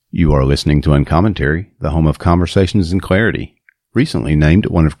You are listening to Uncommentary, the home of conversations and clarity. Recently named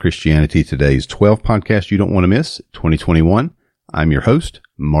one of Christianity Today's 12 podcasts you don't want to miss, 2021. I'm your host,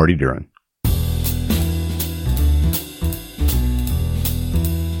 Marty Duran.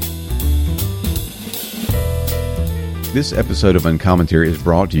 This episode of Uncommentary is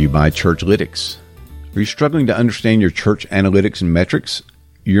brought to you by Churchlytics. Are you struggling to understand your church analytics and metrics?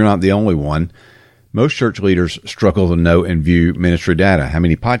 You're not the only one. Most church leaders struggle to know and view ministry data. How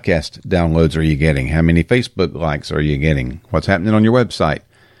many podcast downloads are you getting? How many Facebook likes are you getting? What's happening on your website?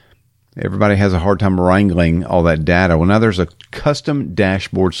 Everybody has a hard time wrangling all that data. Well, now there's a custom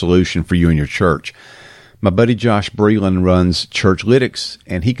dashboard solution for you and your church. My buddy Josh Breland runs Churchlytics,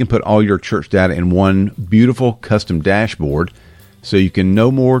 and he can put all your church data in one beautiful custom dashboard so you can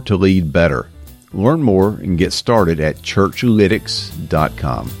know more to lead better. Learn more and get started at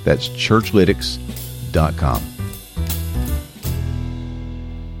churchlytics.com. That's churchlytics.com.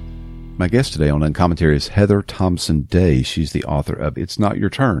 My guest today on Uncommentary is Heather Thompson Day. She's the author of It's Not Your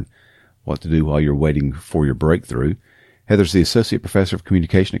Turn, What to Do While You're Waiting for Your Breakthrough. Heather's the Associate Professor of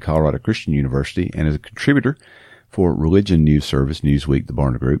Communication at Colorado Christian University and is a contributor for Religion News Service, Newsweek, The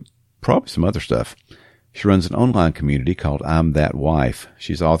Barna Group, probably some other stuff. She runs an online community called I'm That Wife.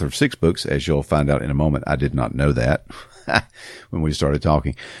 She's the author of 6 books, as you'll find out in a moment. I did not know that when we started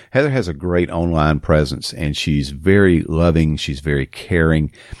talking. Heather has a great online presence, and she's very loving. She's very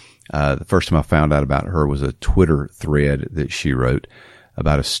caring. The first time I found out about her was a Twitter thread that she wrote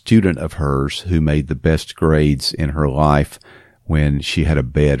about a student of hers who made the best grades in her life when she had a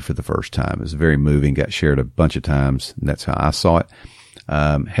bed for the first time. It was very moving, got shared a bunch of times, and that's how I saw it.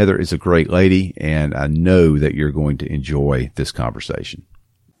 Heather is a great lady, and I know that you're going to enjoy this conversation.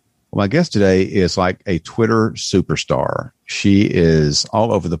 Well, my guest today is like a Twitter superstar. She is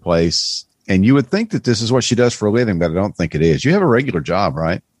all over the place, and you would think that this is what she does for a living, but I don't think it is. You have a regular job,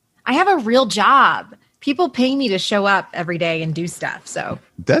 right? I have a real job. People pay me to show up every day and do stuff, so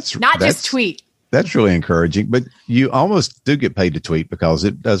that's just tweet. That's really encouraging, but you almost do get paid to tweet because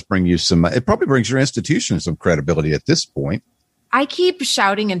it does bring you it probably brings your institution some credibility at this point. I keep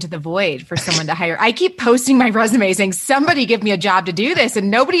shouting into the void for someone to hire. I keep posting my resume saying, somebody give me a job to do this. And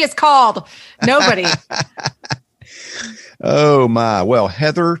nobody has called. Nobody. Oh, my. Well,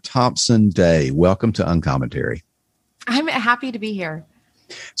 Heather Thompson Day, welcome to Uncommentary. I'm happy to be here.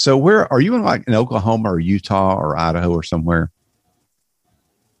 So where are you in Oklahoma or Utah or Idaho or somewhere?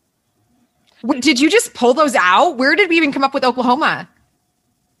 Did you just pull those out? Where did we even come up with Oklahoma?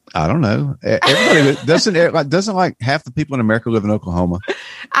 I don't know. Everybody doesn't like half the people in America live in Oklahoma.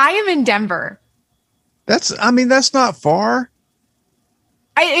 I am in Denver. That's not far.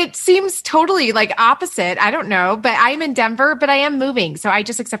 It seems totally like opposite. I don't know, but I'm in Denver, but I am moving. So I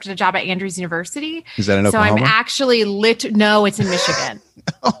just accepted a job at Andrews University. Is that in Oklahoma? So I'm actually no, it's in Michigan.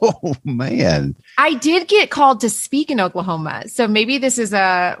 Oh, man. I did get called to speak in Oklahoma. So maybe this is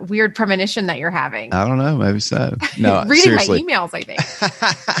a weird premonition that you're having. I don't know. Maybe so. No, reading seriously. My emails, I think.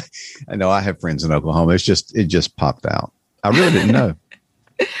 I know I have friends in Oklahoma. It just popped out. I really didn't know.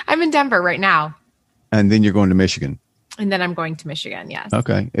 I'm in Denver right now. And then you're going to Michigan. And then I'm going to Michigan, yes.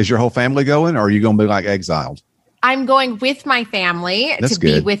 Okay. Is your whole family going, or are you going to be like exiled? I'm going with my family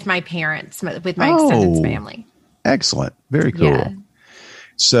be with my parents, with my extended family. Excellent. Very cool. Yeah.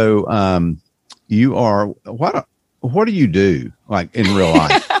 So you are, what do you do like in real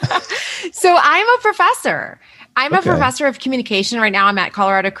life? So I'm a professor. I'm a professor of communication. Right now I'm at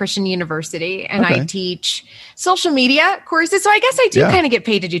Colorado Christian University, and I teach social media courses. So I guess I do kind of get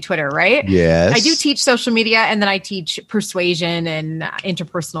paid to do Twitter, right? Yes. I do teach social media, and then I teach persuasion and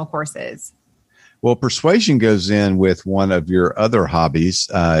interpersonal courses. Well, persuasion goes in with one of your other hobbies.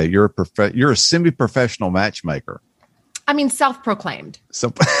 You're a semi-professional matchmaker. I mean, self-proclaimed.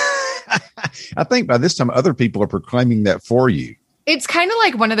 So I think by this time, other people are proclaiming that for you. It's kind of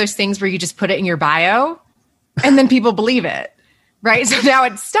like one of those things where you just put it in your bio and then people believe it, right? So now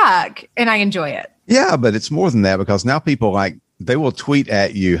it's stuck and I enjoy it. Yeah, but it's more than that because now people they will tweet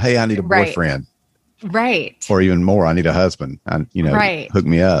at you, hey, I need a boyfriend. Right. Or even more, I need a husband. Hook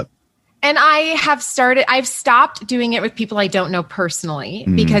me up. And I've stopped doing it with people I don't know personally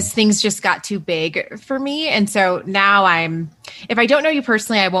because things just got too big for me. And so now if I don't know you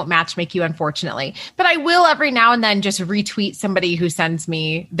personally, I won't matchmake you, unfortunately. But I will every now and then just retweet somebody who sends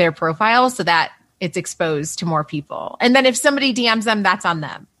me their profile so that it's exposed to more people. And then if somebody DMs them, that's on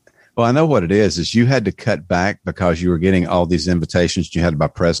them. Well, I know what it is you had to cut back because you were getting all these invitations. You had to buy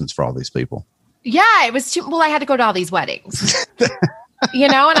presents for all these people. Yeah, it was I had to go to all these weddings.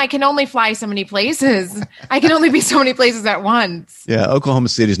 And I can only fly so many places. I can only be so many places at once. Yeah, Oklahoma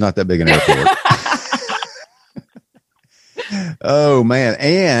City is not that big an airport. Oh, man.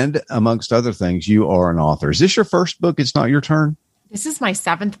 And amongst other things, you are an author. Is this your first book? It's Not Your Turn? This is my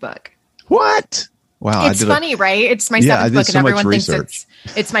 7th book. What? Wow. It's funny, right? It's my 7th book and everyone thinks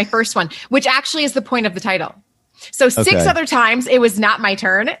it's my first one, which actually is the point of the title. So 6 other times it was not my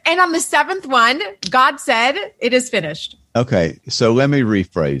turn. And on the 7th one, God said, it is finished. Okay. So let me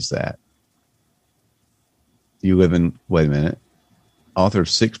rephrase that. You live in, wait a minute, author of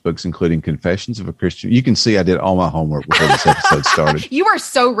 6 books, including Confessions of a Christian. You can see I did all my homework before this episode started. You are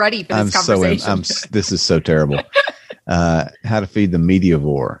so ready for this conversation. This is so terrible. How to Feed the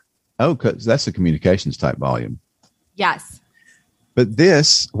Mediavore. Oh, because that's a communications type volume. Yes. But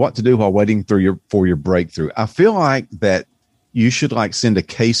this, What to Do While Waiting for Your Breakthrough. I feel like that you should send a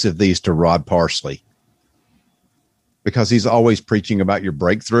case of these to Rod Parsley, because he's always preaching about your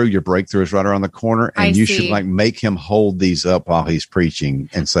breakthrough. Your breakthrough is right around the corner, and you should make him hold these up while he's preaching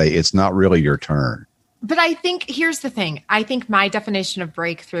and say, it's not really your turn. But I think here's the thing. I think my definition of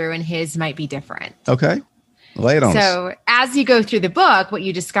breakthrough and his might be different. Okay. Lay it on us. So as you go through the book, what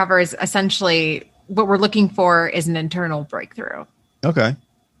you discover is essentially what we're looking for is an internal breakthrough. Okay.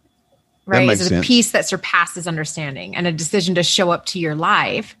 Right? It's a peace that surpasses understanding and a decision to show up to your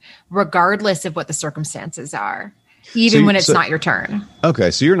life regardless of what the circumstances are, even when it's not your turn. Okay.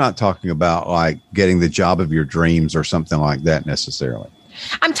 So you're not talking about getting the job of your dreams or something like that necessarily.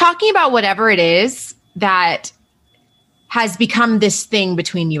 I'm talking about whatever it is that has become this thing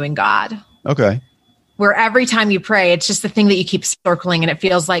between you and God. Okay. Where every time you pray, it's just the thing that you keep circling and it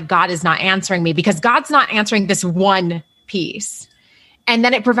feels like God is not answering me because God's not answering this one piece. And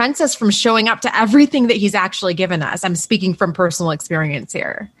then it prevents us from showing up to everything that he's actually given us. I'm speaking from personal experience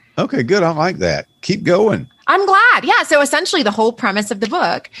here. Okay, good. I like that. Keep going. I'm glad. Yeah. So essentially the whole premise of the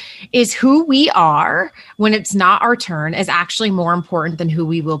book is who we are when it's not our turn is actually more important than who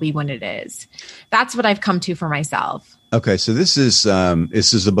we will be when it is. That's what I've come to for myself. Okay. So this is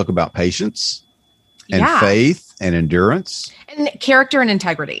a book about patience and faith and endurance and character and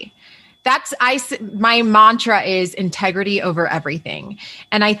integrity. My mantra is integrity over everything.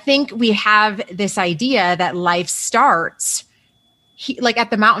 And I think we have this idea that life starts at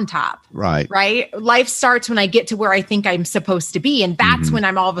the mountaintop. Right. Life starts when I get to where I think I'm supposed to be. And that's when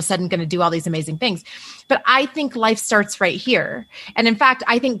I'm all of a sudden going to do all these amazing things. But I think life starts right here. And in fact,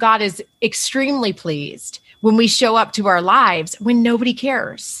 I think God is extremely pleased when we show up to our lives when nobody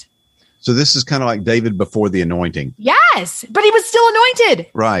cares. So this is kind of like David before the anointing. Yes, but he was still anointed.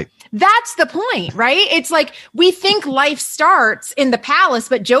 Right. That's the point, right? It's like we think life starts in the palace,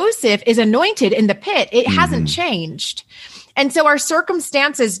 but Joseph is anointed in the pit. It hasn't changed. And so our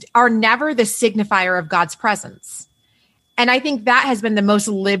circumstances are never the signifier of God's presence. And I think that has been the most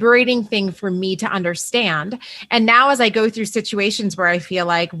liberating thing for me to understand. And now as I go through situations where I feel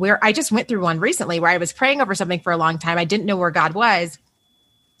like I just went through one recently where I was praying over something for a long time. I didn't know where God was.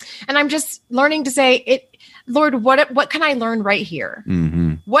 And I'm just learning to say, Lord, what can I learn right here?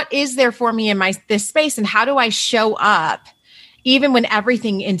 Mm-hmm. What is there for me in this space? And how do I show up even when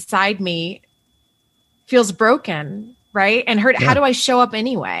everything inside me feels broken, right? And hurt? Yeah. How do I show up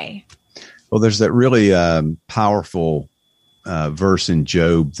anyway? Well, there's that really powerful verse in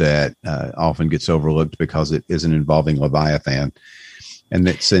Job that often gets overlooked because it isn't involving Leviathan. And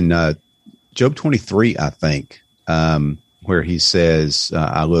it's in Job 23, I think, where he says,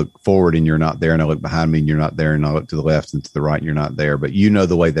 I look forward and you're not there, and I look behind me and you're not there, and I look to the left and to the right and you're not there, but you know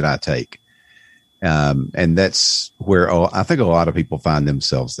the way that I take. And that's where I think a lot of people find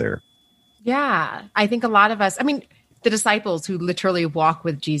themselves there. Yeah. I think a lot of us, the disciples who literally walk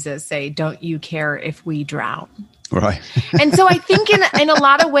with Jesus say, don't you care if we drown? Right. And so I think in a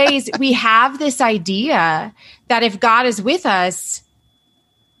lot of ways, we have this idea that if God is with us,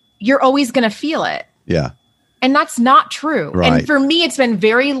 you're always going to feel it. Yeah. And that's not true. Right. And for me, it's been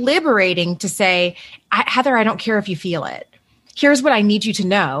very liberating to say, Heather, I don't care if you feel it. Here's what I need you to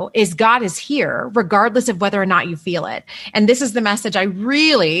know is God is here regardless of whether or not you feel it. And this is the message I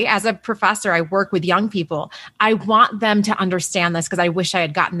really, as a professor, I work with young people. I want them to understand this because I wish I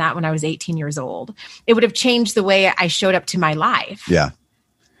had gotten that when I was 18 years old. It would have changed the way I showed up to my life. Yeah.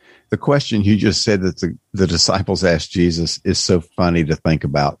 The question you just said that the disciples asked Jesus is so funny to think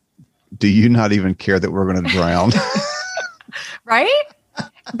about. Do you not even care that we're going to drown? Right?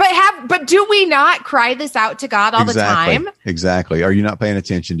 But do we not cry this out to God all the time? Exactly. Are you not paying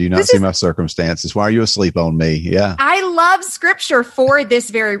attention? Do you not see my circumstances? Why are you asleep on me? Yeah. I love scripture for this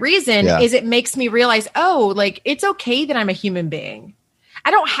very reason is it makes me realize, it's okay that I'm a human being.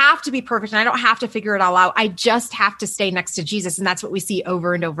 I don't have to be perfect and I don't have to figure it all out. I just have to stay next to Jesus. And that's what we see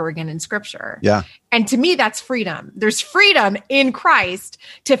over and over again in scripture. Yeah. And to me, that's freedom. There's freedom in Christ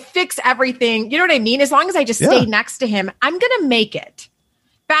to fix everything. You know what I mean? As long as I just stay next to him, I'm going to make it.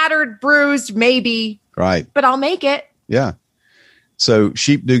 Battered, bruised, maybe. Right. But I'll make it. Yeah. So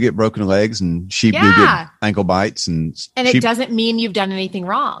sheep do get broken legs and sheep do get ankle bites. And it doesn't mean you've done anything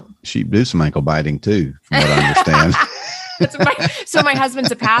wrong. Sheep do some ankle biting too, from what I understand. So my husband's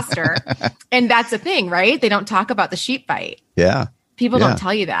a pastor, and that's the thing, right? They don't talk about the sheep bite. Yeah. People don't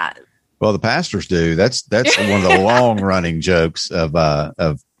tell you that. Well, the pastors do. That's one of the long running jokes of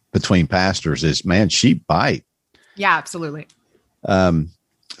between pastors is, man, sheep bite. Yeah, absolutely.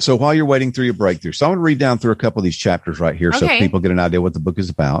 So while you're waiting through your breakthrough, so I'm going to read down through a couple of these chapters right here so people get an idea what the book is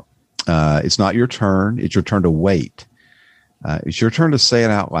about. It's not your turn. It's your turn to wait. It's your turn to say it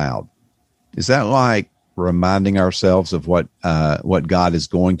out loud. Is that like reminding ourselves of what God is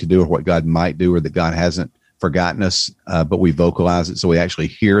going to do or what God might do, or that God hasn't forgotten us, but we vocalize it so we actually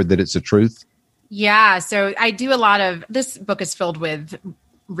hear that it's the truth? Yeah. So I do a lot of, this book is filled with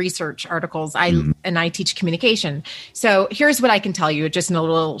research articles. And I teach communication. So here's what I can tell you just in a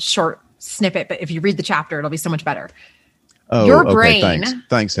little short snippet, but if you read the chapter, it'll be so much better. Oh, your brain.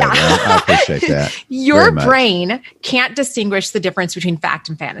 Thanks, Heather. I appreciate that. Your brain can't distinguish the difference between fact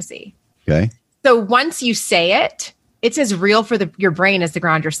and fantasy. Okay. So once you say it, it's as real for your brain as the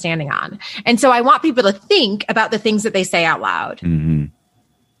ground you're standing on. And so I want people to think about the things that they say out loud.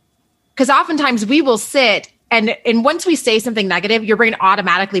 Because oftentimes we will sit and once we say something negative, your brain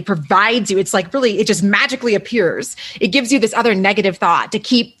automatically provides you. It's like really, it just magically appears. It gives you this other negative thought to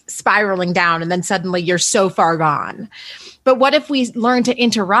keep spiraling down. And then suddenly you're so far gone. But what if we learn to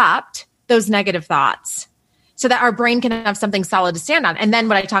interrupt those negative thoughts so that our brain can have something solid to stand on? And then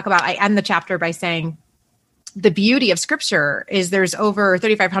what I talk about, I end the chapter by saying, the beauty of scripture is there's over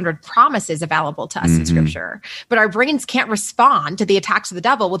 3,500 promises available to us in scripture, but our brains can't respond to the attacks of the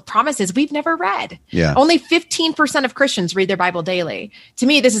devil with promises we've never read. Yeah. Only 15% of Christians read their Bible daily. To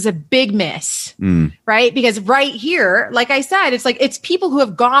me, this is a big miss, right? Because right here, like I said, it's people who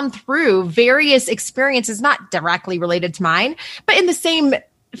have gone through various experiences, not directly related to mine, but in the same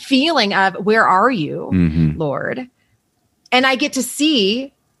feeling of where are you, Lord? And I get to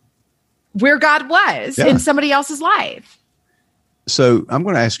see where God was in somebody else's life. So I'm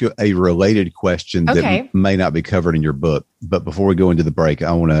going to ask you a related question that may not be covered in your book. But before we go into the break,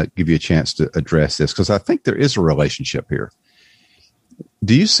 I want to give you a chance to address this because I think there is a relationship here.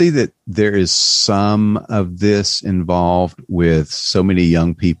 Do you see that there is some of this involved with so many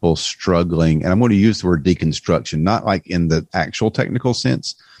young people struggling? And I'm going to use the word deconstruction, not like in the actual technical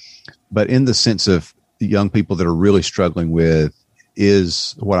sense, but in the sense of young people that are really struggling with,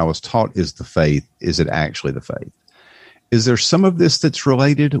 is what I was taught is the faith. Is it actually the faith? Is there some of this that's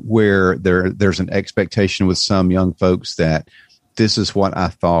related where there's an expectation with some young folks that this is what I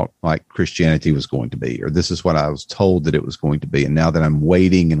thought like Christianity was going to be, or this is what I was told that it was going to be. And now that I'm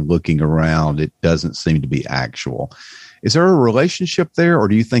waiting and looking around, it doesn't seem to be actual. Is there a relationship there? Or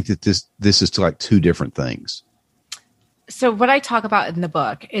do you think that this is like two different things? So what I talk about in the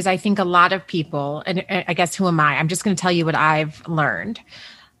book is I think a lot of people, and I guess who am I? I'm just going to tell you what I've learned.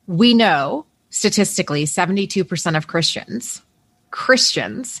 We know statistically 72% of Christians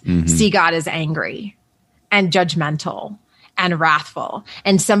see God as angry and judgmental and wrathful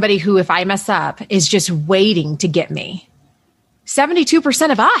and somebody who, if I mess up, is just waiting to get me.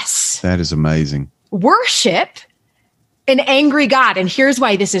 72% of us. That is amazing. Worship an angry God. And here's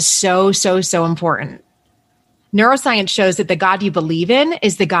why this is so, so, so important. Neuroscience shows that the God you believe in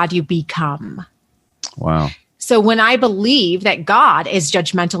is the God you become. Wow. So when I believe that God is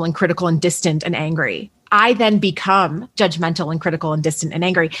judgmental and critical and distant and angry, I then become judgmental and critical and distant and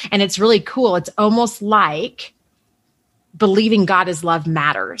angry. And it's really cool. It's almost like believing God is love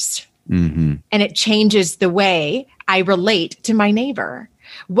matters. And it changes the way I relate to my neighbor.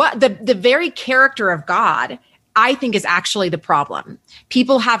 What the very character of God, I think, is actually the problem.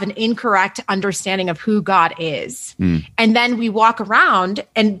 People have an incorrect understanding of who God is. And then we walk around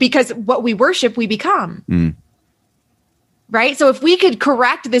and because what we worship, we become. Right? So if we could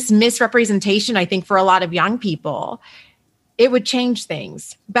correct this misrepresentation, I think for a lot of young people, it would change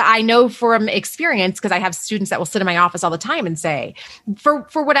things. But I know from experience, because I have students that will sit in my office all the time and say, for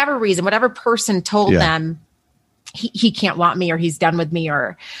whatever reason, whatever person told them, he can't want me or he's done with me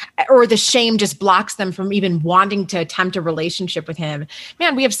or the shame just blocks them from even wanting to attempt a relationship with him.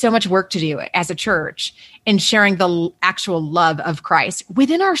 Man, we have so much work to do as a church in sharing the actual love of Christ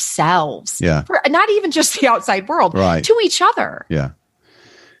within ourselves. Yeah. Not even just the outside world, to each other. Yeah.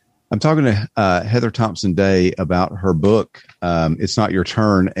 I'm talking to Heather Thompson Day about her book, It's Not Your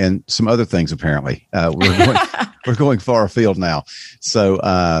Turn, and some other things, apparently. We're going far afield now. So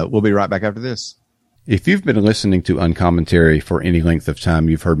we'll be right back after this. If you've been listening to Uncommentary for any length of time,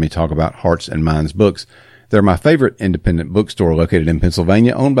 you've heard me talk about Hearts and Minds books. They're my favorite independent bookstore located in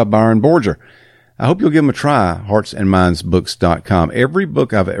Pennsylvania, owned by Byron Borger. I hope you'll give them a try, heartsandmindsbooks.com. Every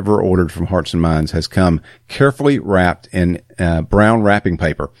book I've ever ordered from Hearts and Minds has come carefully wrapped in brown wrapping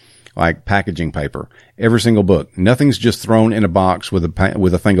paper, like packaging paper. Every single book. Nothing's just thrown in a box with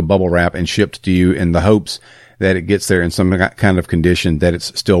a thing of bubble wrap and shipped to you in the hopes that it gets there in some kind of condition that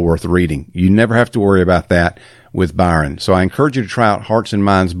it's still worth reading. You never have to worry about that with Byron. So I encourage you to try out Hearts and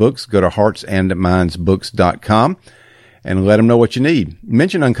Minds books. Go to heartsandmindsbooks.com and let him know what you need.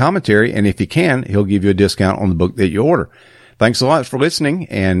 Mention Uncommentary, and if you can, he'll give you a discount on the book that you order. Thanks a lot for listening,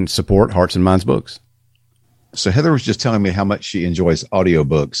 and support Hearts and Minds books. So Heather was just telling me how much she enjoys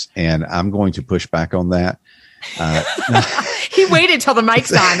audiobooks, and I'm going to push back on that. He waited till the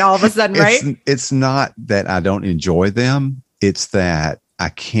mic's on all of a sudden, right? It's not that I don't enjoy them. It's that I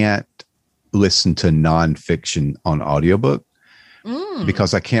can't listen to nonfiction on audiobook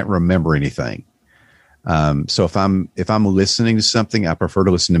because I can't remember anything. So if I'm listening to something, I prefer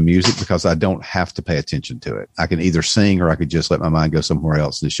to listen to music because I don't have to pay attention to it. I can either sing or I could just let my mind go somewhere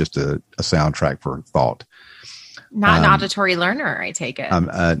else. And it's just a soundtrack for thought. Not an auditory learner, I take it. I'm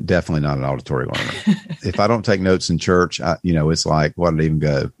definitely not an auditory learner. If I don't take notes in church, it's like, why did I even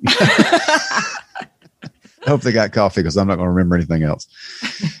go? I hope they got coffee because I'm not going to remember anything else.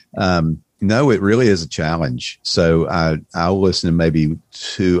 No, it really is a challenge. So I'll listen to maybe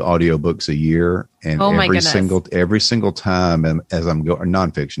 2 audiobooks a year, and every single time as I'm going,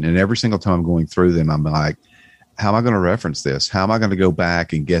 nonfiction, and every single time I'm going through them, I'm like, how am I going to reference this? How am I going to go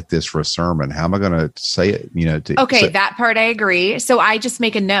back and get this for a sermon? How am I going to say it? That part I agree. So I just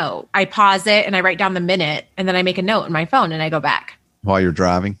make a note. I pause it and I write down the minute, and then I make a note in my phone and I go back. While you're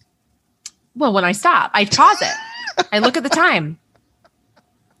driving? Well, when I stop, I pause it. I look at the time.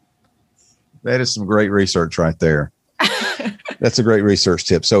 That is some great research right there. That's a great research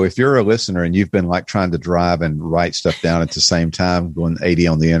tip. So if you're a listener and you've been like trying to drive and write stuff down at the same time, going 80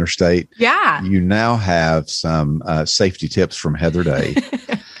 on the interstate, you now have some safety tips from Heather Day.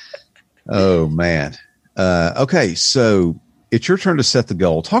 Oh, man. Okay, so it's your turn to set the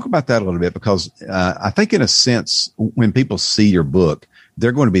goal. Talk about that a little bit, because I think in a sense, when people see your book,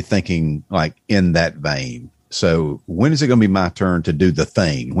 they're going to be thinking like in that vein. So when is it going to be my turn to do the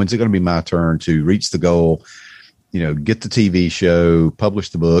thing? When's it going to be my turn to reach the goal? Get the TV show, publish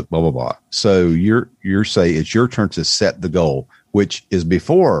the book, blah, blah, blah. So you're saying it's your turn to set the goal, which is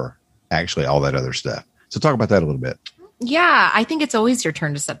before actually all that other stuff. So talk about that a little bit. Yeah, I think it's always your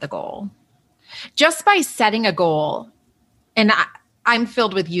turn to set the goal. Just by setting a goal, and I'm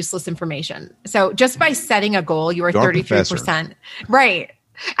filled with useless information. So just by setting a goal, you are 33%. Right.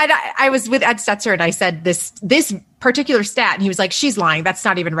 And I was with Ed Stetzer and I said this particular stat, and he was like, she's lying. That's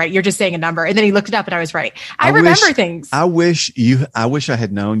not even right. You're just saying a number. And then he looked it up and I was right. I remember things. I wish I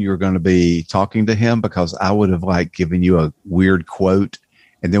had known you were going to be talking to him, because I would have like given you a weird quote.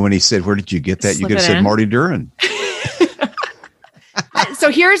 And then when he said, where did you get that? You could have said Marty Duran.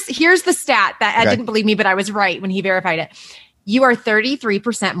 So here's the stat that Ed didn't believe me, but I was right when he verified it. You are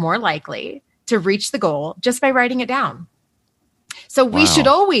 33% more likely to reach the goal just by writing it down. So we should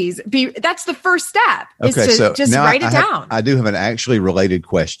always that's the first step, is to just write it down. I do have an actually related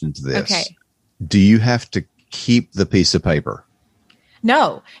question to this. Okay. Do you have to keep the piece of paper?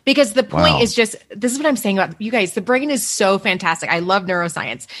 No, because the point is just, this is what I'm saying about you guys. The brain is so fantastic. I love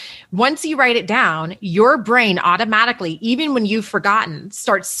neuroscience. Once you write it down, your brain automatically, even when you've forgotten,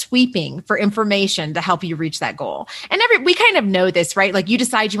 starts sweeping for information to help you reach that goal. And we kind of know this, right? Like you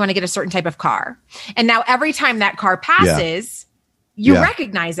decide you want to get a certain type of car. And now every time that car passes, you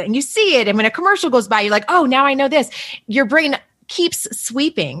recognize it and you see it. And when a commercial goes by, you're like, oh, now I know this. Your brain keeps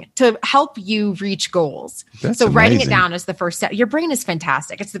sweeping to help you reach goals. That's amazing. Writing it down is the first step. Your brain is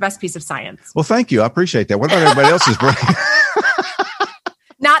fantastic. It's the best piece of science. Well, thank you. I appreciate that. What about everybody else's brain?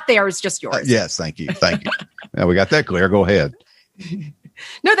 Not theirs, just yours. Yes. Thank you. Thank you. Now we got that clear. Go ahead.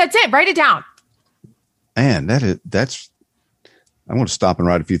 No, that's it. Write it down. Man, that's, I want to stop and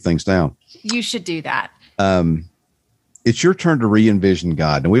write a few things down. You should do that. It's your turn to re-envision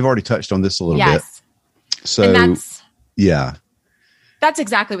God. And we've already touched on this a little bit. So that's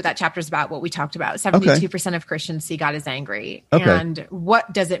exactly what that chapter is about, what we talked about. 72% of Christians see God as angry. Okay. And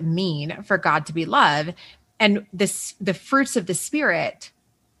what does it mean for God to be love? And the fruits of the Spirit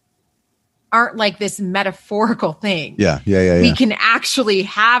aren't like this metaphorical thing. Yeah. We can actually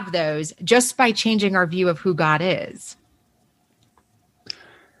have those just by changing our view of who God is.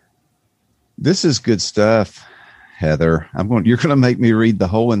 This is good stuff, Heather. You're going to make me read the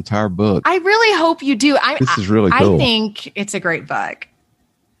whole entire book. I really hope you do. This is really cool. I think it's a great book.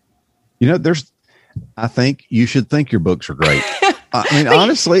 I think you should think your books are great. I mean,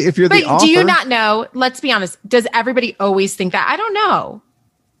 honestly, if you're the author. Do you not know? Let's be honest. Does everybody always think that? I don't know.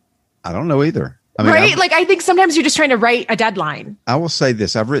 I don't know either. I mean, right? I think sometimes you're just trying to write a deadline. I will say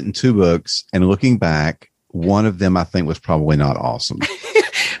this. I've written 2 books, and looking back, one of them I think was probably not awesome.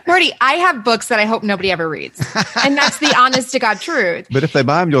 Marty, I have books that I hope nobody ever reads. And that's the honest to God truth. But if they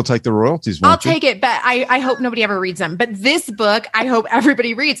buy them, you'll take the royalties, won't you? I'll take it, but I hope nobody ever reads them. But this book, I hope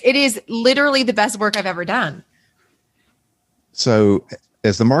everybody reads. It is literally the best work I've ever done. So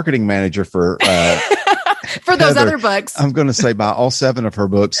as the marketing manager for for those other books, I'm going to say buy all 7 of her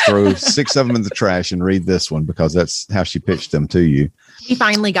books, throw 6 of them in the trash, and read this one because that's how she pitched them to you. We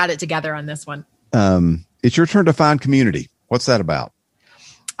finally got it together on this one. It's your turn to find community. What's that about?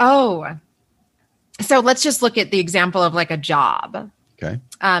 Oh, so let's just look at the example of a job. Okay.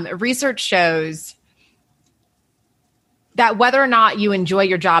 Research shows that whether or not you enjoy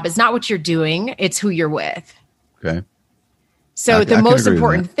your job is not what you're doing, it's who you're with. Okay. So the most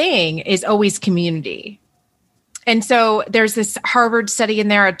important thing is always community. And so there's this Harvard study in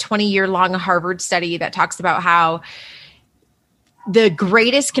there, a 20-year-long Harvard study that talks about how the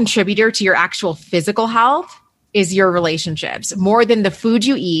greatest contributor to your actual physical health is your relationships, more than the food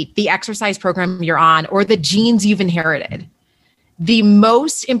you eat, the exercise program you're on, or the genes you've inherited. The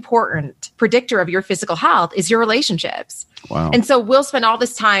most important predictor of your physical health is your relationships. Wow. And so we'll spend all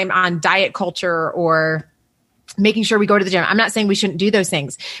this time on diet culture or making sure we go to the gym. I'm not saying we shouldn't do those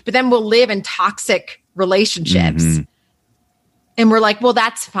things, but then we'll live in toxic relationships. Mm-hmm. And we're like, well,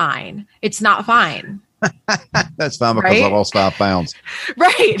 that's fine. It's not fine. That's fine because I lost 5 pounds.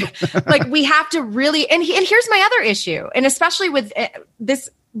 Right. We have to really, and here's my other issue. And especially with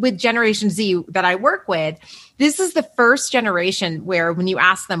with Generation Z that I work with, this is the first generation where when you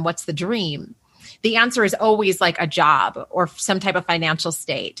ask them, what's the dream? The answer is always a job or some type of financial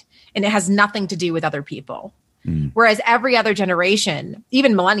state. And it has nothing to do with other people. Whereas every other generation,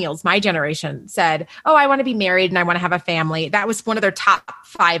 even millennials, my generation said, oh, I want to be married and I want to have a family. That was one of their top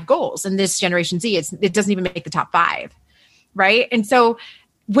 5 goals. And this Generation Z, it doesn't even make the top 5. Right. And so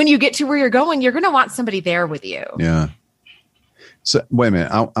when you get to where you're going to want somebody there with you. Yeah. So wait a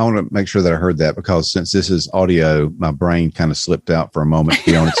minute. I want to make sure that I heard that because since this is audio, my brain kind of slipped out for a moment to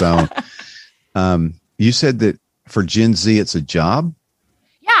be on its own. You said that for Gen Z, it's a job.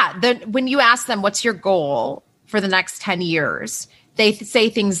 Yeah. When you ask them, what's your goal for the next 10 years, they say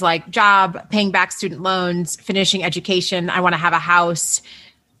things like job, paying back student loans, finishing education. I want to have a house.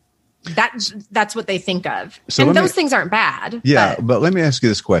 That's what they think of. So and those things aren't bad. Yeah. But let me ask you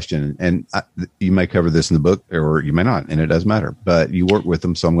this question, and you may cover this in the book or you may not, and it doesn't matter, but you work with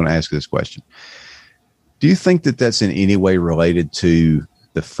them. So I'm going to ask you this question. Do you think that that's in any way related to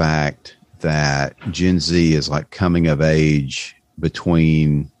the fact that Gen Z is coming of age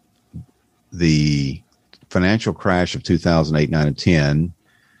between the financial crash of 2008, 9, and 10,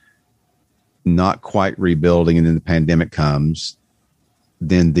 not quite rebuilding, and then the pandemic comes,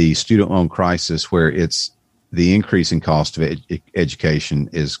 then the student loan crisis where it's the increasing cost of education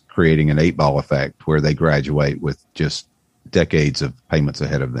is creating an 8-ball effect where they graduate with just decades of payments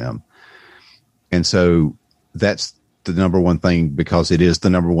ahead of them. And so that's the number one thing because it is the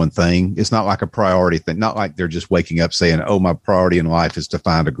number one thing. It's not like a priority thing, not like they're just waking up saying, oh, my priority in life is to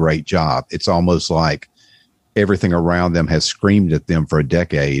find a great job. It's almost like everything around them has screamed at them for a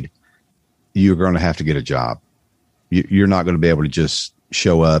decade. You're going to have to get a job. You're not going to be able to just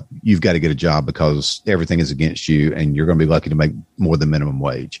show up. You've got to get a job because everything is against you and you're going to be lucky to make more than minimum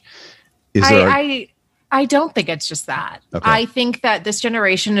wage. I don't think it's just that. Okay. I think that this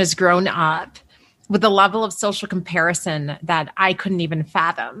generation has grown up with a level of social comparison that I couldn't even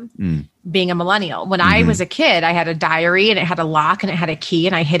fathom being a millennial. When I was a kid, I had a diary and it had a lock and it had a key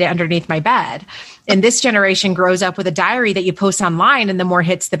and I hid it underneath my bed. And this generation grows up with a diary that you post online and the more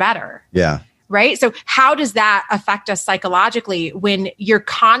hits, the better. Yeah. Right. So how does that affect us psychologically when you're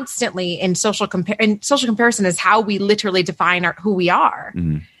constantly in social comparison is how we literally define who we are.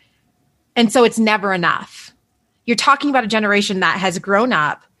 And so it's never enough. You're talking about a generation that has grown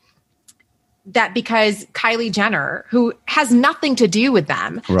up that because Kylie Jenner, who has nothing to do with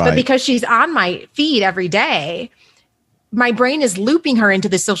them, but because she's on my feed every day, my brain is looping her into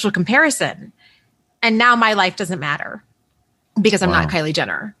the social comparison. And now my life doesn't matter because I'm not Kylie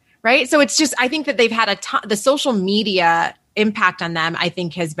Jenner. Right. So it's just, I think that they've had the social media impact on them, I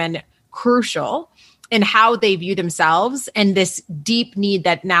think has been crucial in how they view themselves and this deep need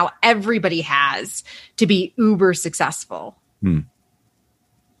that now everybody has to be uber successful.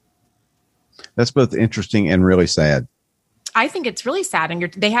 That's both interesting and really sad. I think it's really sad.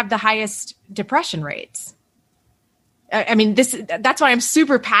 And they have the highest depression rates. I mean, that's why I'm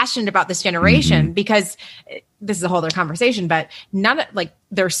super passionate about this generation, because this is a whole other conversation, but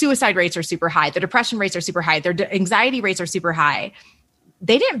their suicide rates are super high. Their depression rates are super high. Their anxiety rates are super high.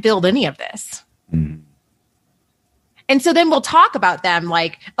 They didn't build any of this. Mm. And so then we'll talk about them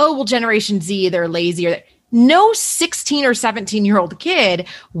like, oh, well, Generation Z, they're lazy. No 16 or 17-year-old kid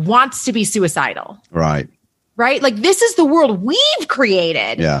wants to be suicidal. Right. Right? Like, this is the world we've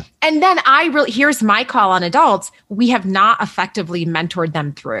created. Yeah. And then here's my call on adults. We have not effectively mentored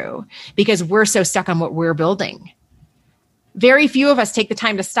them through because we're so stuck on what we're building. Very few of us take the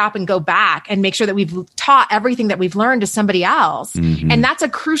time to stop and go back and make sure that we've taught everything that we've learned to somebody else. Mm-hmm. And that's a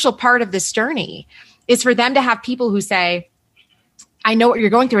crucial part of this journey, is for them to have people who say, I know what you're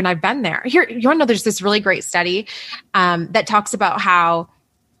going through and I've been there. Here, you want to know, there's this really great study that talks about how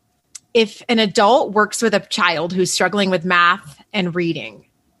if an adult works with a child who's struggling with math and reading,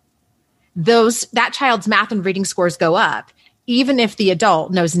 that child's math and reading scores go up, even if the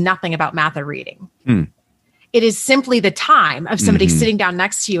adult knows nothing about math or reading. Mm. It is simply the time of somebody sitting down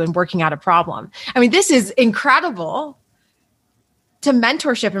next to you and working out a problem. I mean, this is incredible to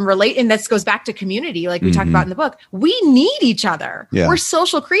mentorship and relate. And this goes back to community, like we talked about in the book. We need each other. Yeah. We're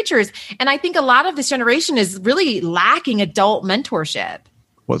social creatures. And I think a lot of this generation is really lacking adult mentorship.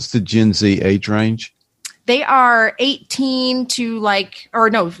 What's the Gen Z age range? They are 18 to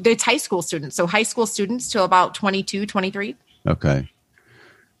it's high school students. So high school students to about 22, 23. Okay.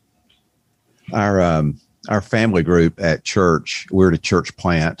 Our family group at church, we're at a church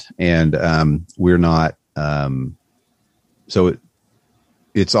plant, and we're not,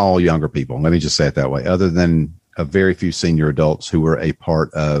 it's all younger people. Let me just say it that way. Other than a very few senior adults who were a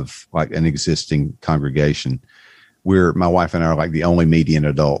part of like an existing congregation, my wife and I are like the only median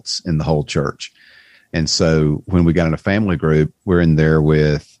adults in the whole church. And so when we got in a family group, we're in there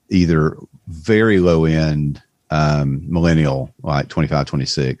with either very low end millennial, like 25,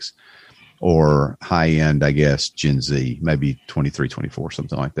 26, or high end, I guess, Gen Z, maybe 23, 24,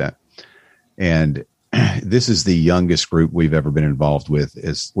 something like that. And this is the youngest group we've ever been involved with.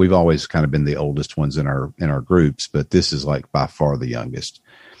 We've always kind of been the oldest ones in our groups, but this is like by far the youngest.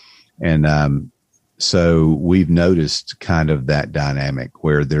 And so we've noticed kind of that dynamic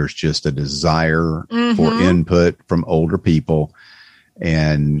where there's just a desire for input from older people.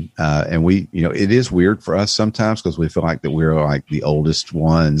 And we, it is weird for us sometimes because we feel like that we're like the oldest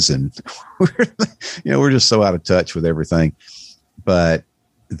ones and we're just so out of touch with everything, but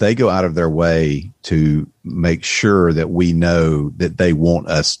they go out of their way to make sure that we know that they want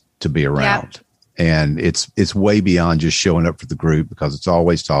us to be around. Yep. And it's way beyond just showing up for the group, because it's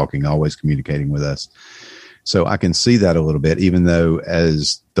always talking, always communicating with us. So I can see that a little bit, even though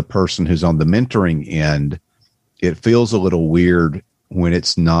as the person who's on the mentoring end, it feels a little weird when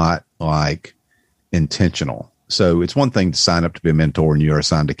it's not like intentional. So it's one thing to sign up to be a mentor and you're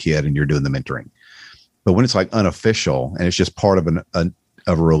assigned a kid and you're doing the mentoring. But when it's like unofficial and it's just part of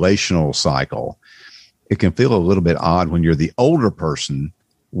a relational cycle, it can feel a little bit odd when you're the older person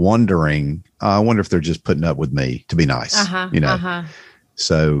wondering, I wonder if they're just putting up with me to be nice,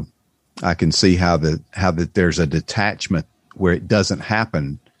 So I can see how that there's a detachment where it doesn't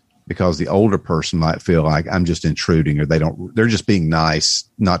happen because the older person might feel like I'm just intruding, or they're just being nice,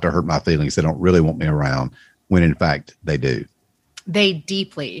 not to hurt my feelings. They don't really want me around, when in fact they do. They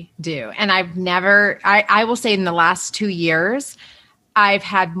deeply do. And I will say in the last 2 years, I've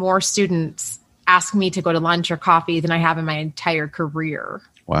had more students ask me to go to lunch or coffee than I have in my entire career.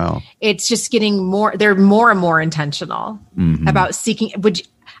 Wow. It's just getting they're more and more intentional about seeking.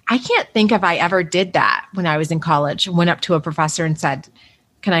 I can't think if I ever did that when I was in college, went up to a professor and said,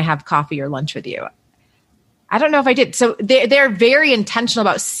 can I have coffee or lunch with you? I don't know if I did. So they're very intentional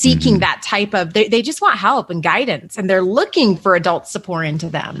about seeking that type of, they just want help and guidance, and they're looking for adults to pour into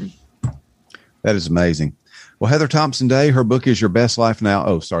them. That is amazing. Well, Heather Thompson Day, her book is Your Best Life Now.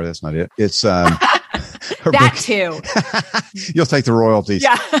 Oh, sorry, that's not it. It's her that book. Too. You'll take the royalties.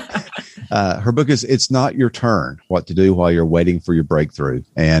 Yeah. Her book is It's Not Your Turn: What to Do While You're Waiting for Your Breakthrough.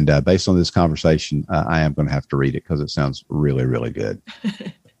 And based on this conversation, I am going to have to read it because it sounds really, really good.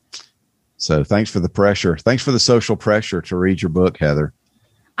 So thanks for the pressure. Thanks for the social pressure to read your book, Heather.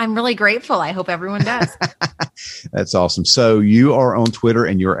 I'm really grateful. I hope everyone does. That's awesome. So you are on Twitter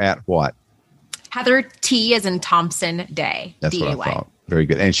and you're at what? Heather T as in Thompson Day. That's D-A-Y. what I thought. Very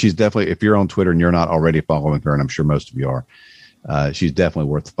good. And she's definitely, if you're on Twitter and you're not already following her, and I'm sure most of you are, she's definitely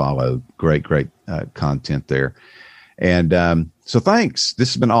worth the follow. Great content there. And so thanks.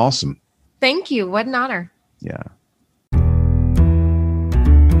 This has been awesome. Thank you. What an honor. Yeah.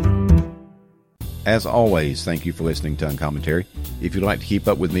 As always, thank you for listening to Uncommentary. If you'd like to keep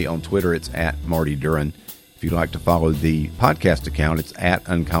up with me on Twitter, it's at Marty Duren. If you'd like to follow the podcast account, it's at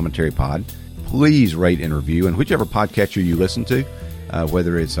Uncommentary Please rate and review, and whichever podcatcher you listen to,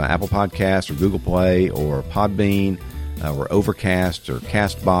 whether it's Apple Podcasts or Google Play or Podbean or Overcast or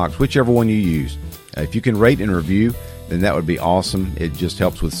CastBox, whichever one you use. If you can rate and review, then that would be awesome. It just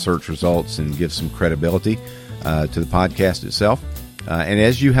helps with search results and gives some credibility to the podcast itself. And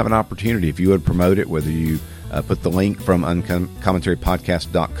as you have an opportunity, if you would promote it, whether you put the link from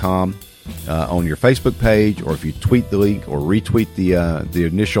uncommentarypodcast.com on your Facebook page, or if you tweet the link or retweet the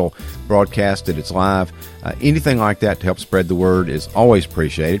initial broadcast that it's live, anything like that to help spread the word is always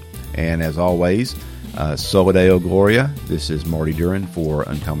appreciated. And as always, Soli Deo Gloria. This is Marty Duren for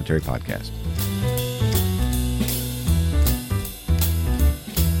Uncommentary Podcast.